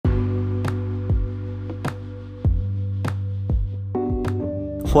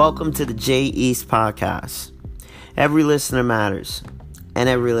Welcome to the J East Podcast. Every listener matters, and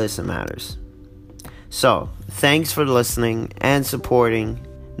every listen matters. So, thanks for listening and supporting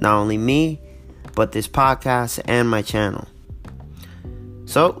not only me, but this podcast and my channel.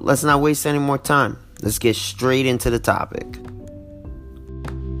 So, let's not waste any more time. Let's get straight into the topic.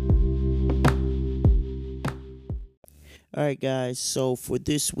 Alright guys, so for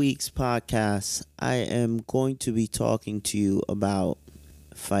this week's podcast, I am going to be talking to you about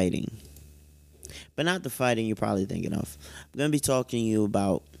fighting. But not the fighting you're probably thinking of. I'm going to be talking to you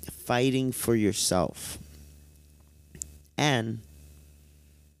about fighting for yourself. And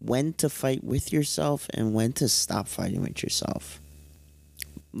when to fight with yourself and when to stop fighting with yourself.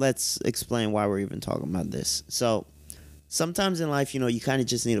 Let's explain why we're even talking about this. So, sometimes in life, you kind of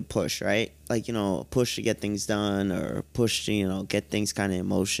just need a push, right? Like, a push to get things done, or a push to, get things kind of in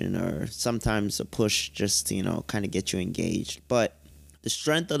motion, or sometimes a push just to, kind of get you engaged. But the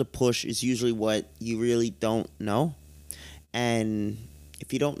strength of the push is usually what you really don't know. And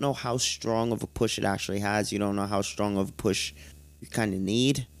if you don't know how strong of a push it actually has, you don't know how strong of a push you kind of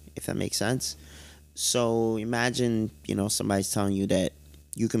need, if that makes sense. So imagine, somebody's telling you that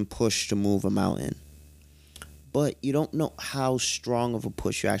you can push to move a mountain, but you don't know how strong of a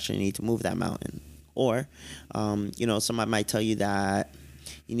push you actually need to move that mountain. Or, somebody might tell you that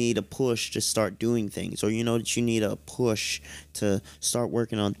you need a push to start doing things, or that you need a push to start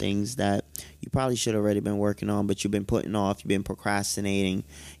working on things that you probably should have already been working on, but you've been putting off, you've been procrastinating,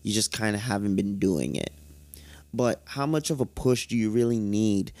 you just kind of haven't been doing it. But how much of a push do you really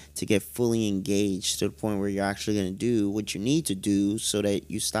need to get fully engaged to the point where you're actually going to do what you need to do so that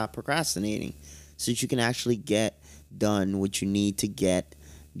you stop procrastinating, so that you can actually get done what you need to get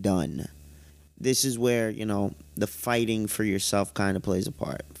done? This is where, the fighting for yourself kind of plays a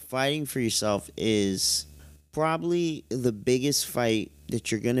part. Fighting for yourself is probably the biggest fight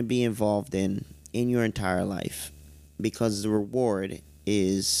that you're going to be involved in your entire life, because the reward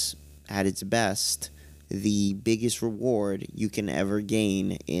is, at its best, the biggest reward you can ever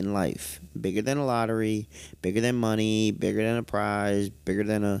gain in life. Bigger than a lottery, bigger than money, bigger than a prize, bigger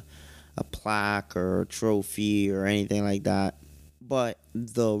than a plaque or a trophy or anything like that. But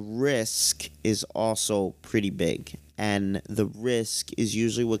the risk is also pretty big, and the risk is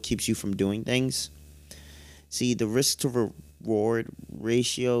usually what keeps you from doing things. See, the risk to reward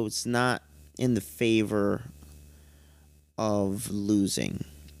ratio is not in the favor of losing,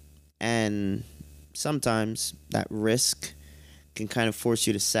 and sometimes that risk can kind of force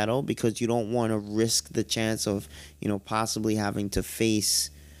you to settle because you don't want to risk the chance of, possibly having to face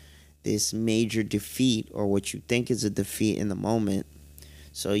this major defeat, or what you think is a defeat in the moment.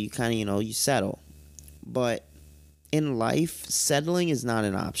 So you kind of, you settle. But in life, settling is not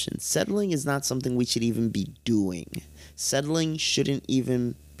an option. Settling is not something we should even be doing. Settling shouldn't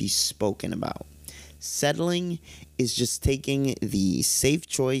even be spoken about. Settling is just taking the safe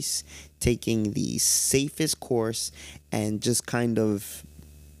choice, taking the safest course, and just kind of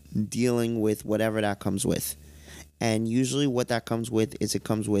dealing with whatever that comes with. And usually what that comes with is it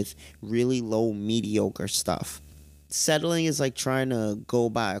comes with really low, mediocre stuff. Settling is like trying to go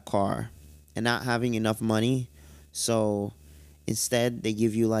buy a car and not having enough money. So instead they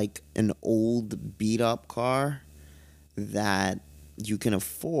give you like an old beat up car that you can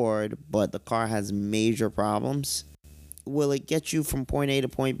afford, but the car has major problems. Will it get you from point A to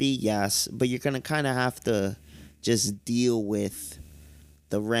point B? Yes, but you're going to kind of have to just deal with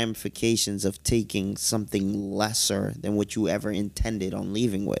the ramifications of taking something lesser than what you ever intended on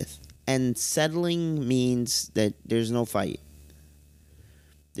leaving with. And settling means that there's no fight.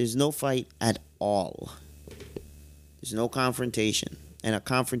 There's no fight at all. There's no confrontation. And a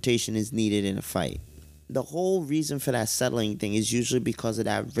confrontation is needed in a fight. The whole reason for that settling thing is usually because of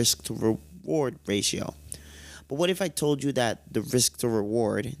that risk to reward ratio. But what if I told you that the risk to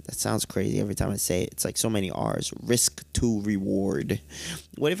reward, that sounds crazy every time I say it, it's like so many R's, risk to reward.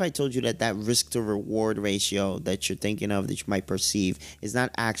 What if I told you that that risk to reward ratio that you're thinking of, that you might perceive, is not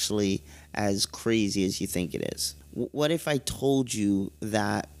actually as crazy as you think it is? What if I told you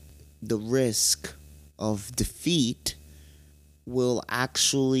that the risk of defeat will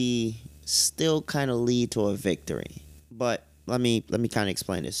actually still kind of lead to a victory? But let me kind of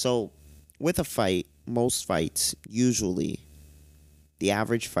explain this. So with a fight, most fights, usually, the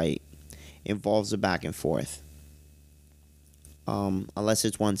average fight involves a back and forth. Unless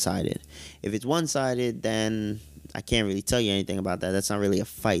it's one-sided. If it's one-sided, then I can't really tell you anything about that. That's not really a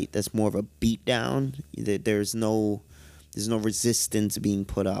fight. That's more of a beatdown. There's no resistance being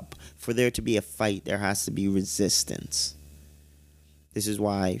put up. For there to be a fight, there has to be resistance. This is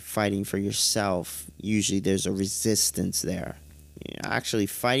why fighting for yourself, usually there's a resistance there. Actually,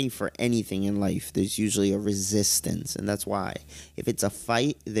 fighting for anything in life, there's usually a resistance, and that's why. If it's a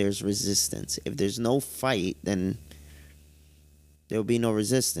fight, there's resistance. If there's no fight, then there'll be no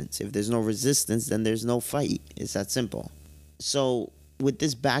resistance. If there's no resistance, then there's no fight. It's that simple. So, with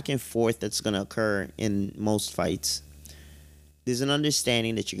this back and forth that's going to occur in most fights, there's an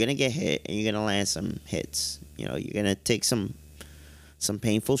understanding that you're going to get hit and you're going to land some hits. You're going to take some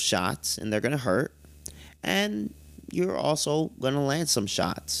painful shots, and they're going to hurt. And you're also going to land some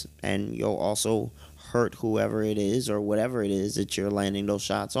shots, and you'll also hurt whoever it is or whatever it is that you're landing those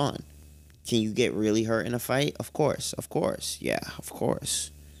shots on. Can you get really hurt in a fight? Of course. Yeah, of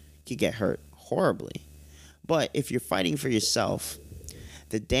course. You get hurt horribly. But if you're fighting for yourself,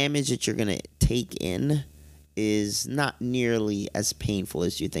 the damage that you're going to take in is not nearly as painful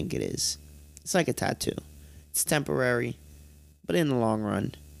as you think it is. It's like a tattoo. It's temporary, but in the long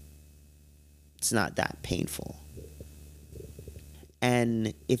run, it's not that painful.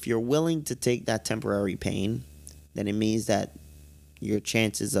 And if you're willing to take that temporary pain, then it means that your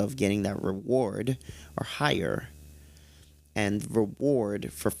chances of getting that reward are higher. And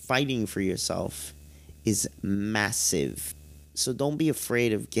reward for fighting for yourself is massive. So don't be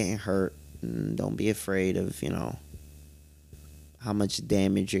afraid of getting hurt. And don't be afraid of, how much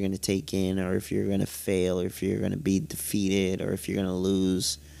damage you're going to take in, or if you're going to fail, or if you're going to be defeated, or if you're going to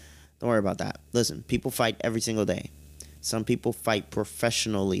lose. Don't worry about that. Listen, people fight every single day. Some people fight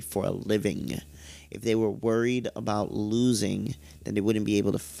professionally for a living. If they were worried about losing, then they wouldn't be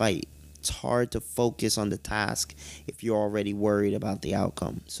able to fight. It's hard to focus on the task if you're already worried about the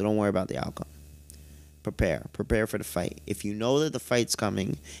outcome. So don't worry about the outcome. Prepare for the fight. If you know that the fight's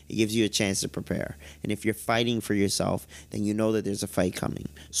coming, it gives you a chance to prepare. And if you're fighting for yourself, then you know that there's a fight coming.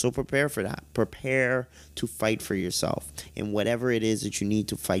 So prepare for that. Prepare to fight for yourself in whatever it is that you need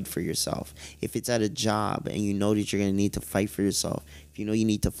to fight for yourself. If it's at a job and you know that you're going to need to fight for yourself, if you know you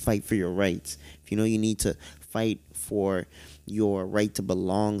need to fight for your rights, if you know you need to fight for your right to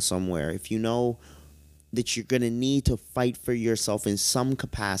belong somewhere, if you know that you're going to need to fight for yourself in some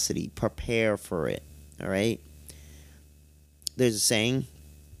capacity, prepare for it. All right. There's a saying.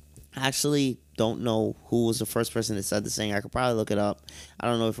 I actually don't know who was the first person that said the saying. I could probably look it up. I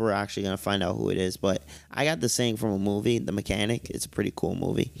don't know if we're actually going to find out who it is, but I got the saying from a movie, The Mechanic. It's a pretty cool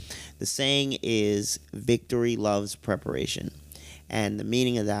movie. The saying is, victory loves preparation. And the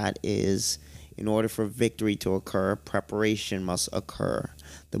meaning of that is, in order for victory to occur, preparation must occur.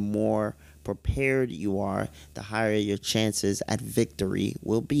 The more prepared you are, the higher your chances at victory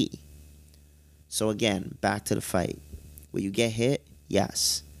will be. So again, back to the fight. Will you get hit?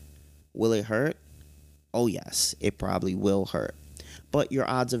 Yes. Will it hurt? Oh yes, it probably will hurt. But your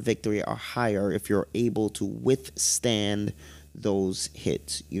odds of victory are higher if you're able to withstand those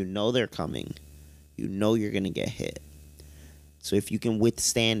hits. You know they're coming. You know you're going to get hit. So if you can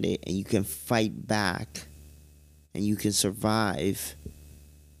withstand it and you can fight back and you can survive,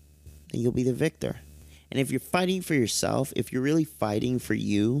 then you'll be the victor. And if you're fighting for yourself, if you're really fighting for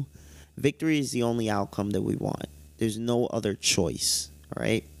you, victory is the only outcome that we want. There's no other choice, all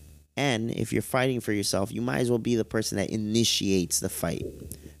right? And if you're fighting for yourself, you might as well be the person that initiates the fight,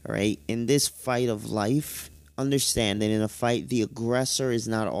 all right? In this fight of life, understand that in a fight, the aggressor is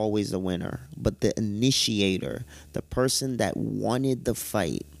not always the winner, but the initiator, the person that wanted the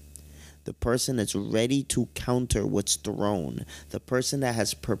fight, the person that's ready to counter what's thrown, the person that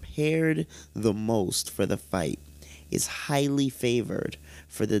has prepared the most for the fight, is highly favored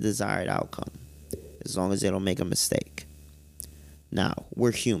for the desired outcome, as long as they don't make a mistake. Now,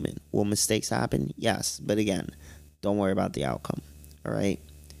 we're human. Will mistakes happen? Yes, but again, don't worry about the outcome, all right?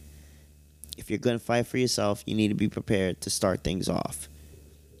 If you're going to fight for yourself, you need to be prepared to start things off.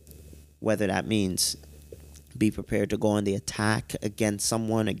 Whether that means be prepared to go on the attack against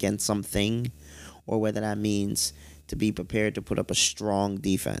someone, against something, or whether that means to be prepared to put up a strong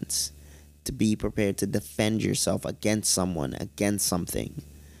defense, to be prepared to defend yourself against someone, against something,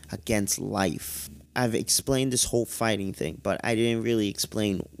 against life. I've explained this whole fighting thing, but I didn't really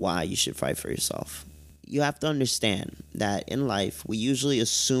explain why you should fight for yourself. You have to understand that in life, we usually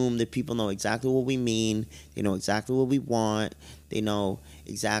assume that people know exactly what we mean, they know exactly what we want, they know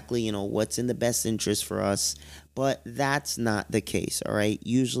exactly, what's in the best interest for us, but that's not the case, all right?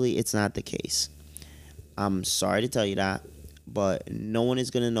 Usually it's not the case. I'm sorry to tell you that, but no one is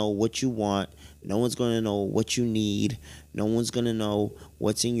going to know what you want. No one's going to know what you need. No one's going to know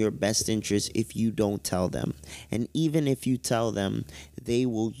what's in your best interest if you don't tell them. And even if you tell them, they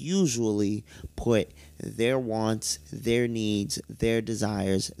will usually put their wants, their needs, their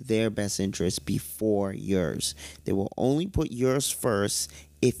desires, their best interests before yours. They will only put yours first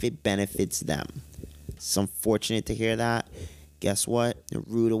if it benefits them. It's unfortunate to hear that. guess what? A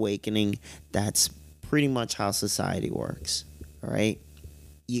rude awakening. That's pretty much how society works. All right?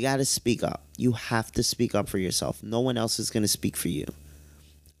 You got to speak up. You have to speak up for yourself. No one else is going to speak for you.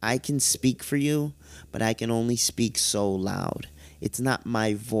 I can speak for you, but I can only speak so loud. It's not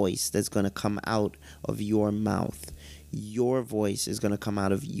my voice that's going to come out of your mouth. Your voice is going to come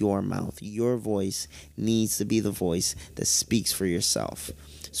out of your mouth. Your voice needs to be the voice that speaks for yourself.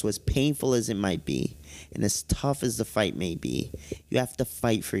 So as painful as it might be, and as tough as the fight may be, you have to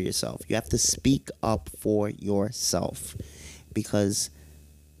fight for yourself. You have to speak up for yourself, because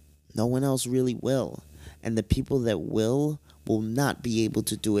no one else really will. And the people that will not be able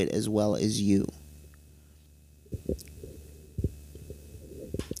to do it as well as you.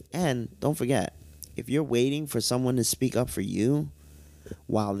 And don't forget, if you're waiting for someone to speak up for you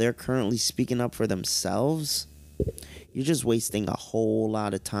while they're currently speaking up for themselves, you're just wasting a whole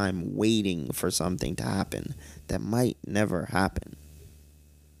lot of time waiting for something to happen that might never happen.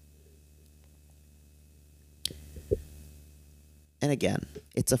 And again,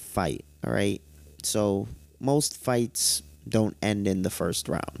 it's a fight, all right? So most fights don't end in the first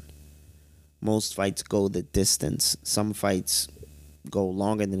round. Most fights go the distance. Some fights go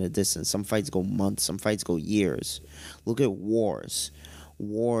longer than the distance. Some fights go months. Some fights go years. Look at wars.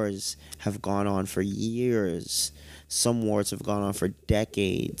 Wars have gone on for years. Some wars have gone on for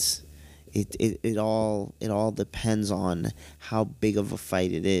decades. It all depends on how big of a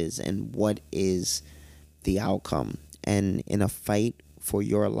fight it is and what is the outcome. And in a fight for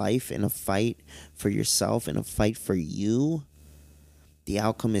your life, in a fight for yourself, in a fight for you, the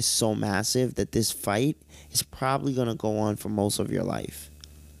outcome is so massive that this fight is probably going to go on for most of your life.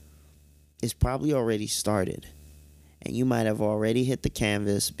 It's probably already started. And you might have already hit the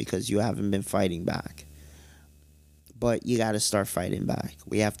canvas because you haven't been fighting back. But you got to start fighting back.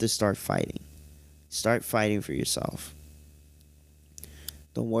 We have to start fighting. Start fighting for yourself.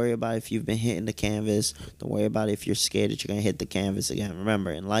 Don't worry about if you've been hitting the canvas. Don't worry about if you're scared that you're going to hit the canvas again. Remember,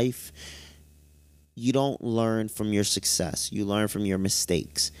 in life, you don't learn from your success. You learn from your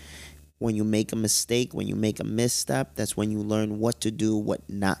mistakes. When you make a mistake, when you make a misstep, that's when you learn what to do, what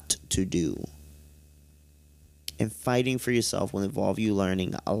not to do. And fighting for yourself will involve you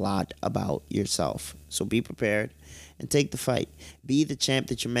learning a lot about yourself. So be prepared and take the fight. Be the champ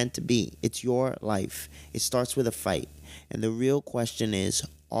that you're meant to be. It's your life. It starts with a fight. And the real question is,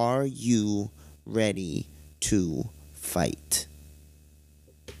 are you ready to fight?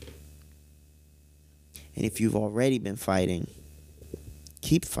 And if you've already been fighting,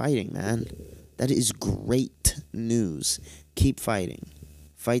 keep fighting, man. That is great news. Keep fighting.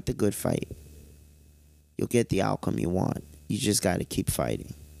 Fight the good fight. You'll get the outcome you want. You just got to keep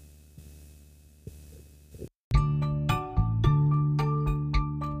fighting.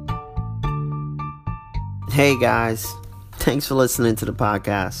 Hey guys, thanks for listening to the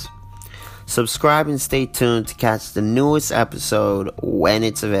podcast. Subscribe and stay tuned to catch the newest episode when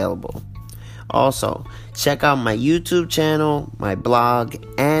it's available. Also, check out my YouTube channel, my blog,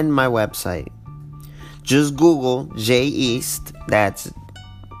 and my website. Just Google Jay East, that's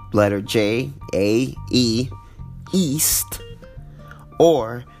letter J, A, E, East,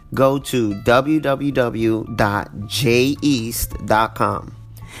 or go to www.jayeast.com.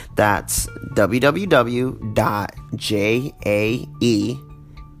 That's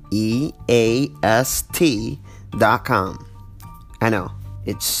www.jayeast.com. I know,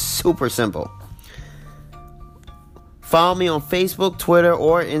 it's super simple. Follow me on Facebook, Twitter,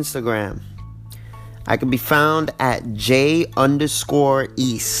 or Instagram. I can be found at J_East.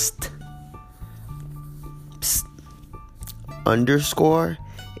 Psst. Underscore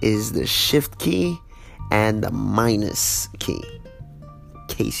is the shift key and the minus key. In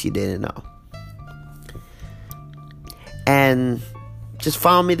case you didn't know. And just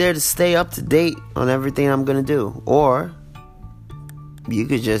follow me there to stay up to date on everything I'm going to do. Or you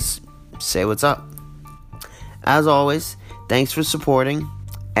could just say what's up. As always, thanks for supporting.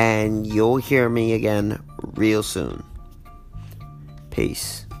 And you'll hear me again real soon.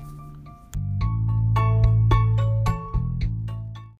 Peace.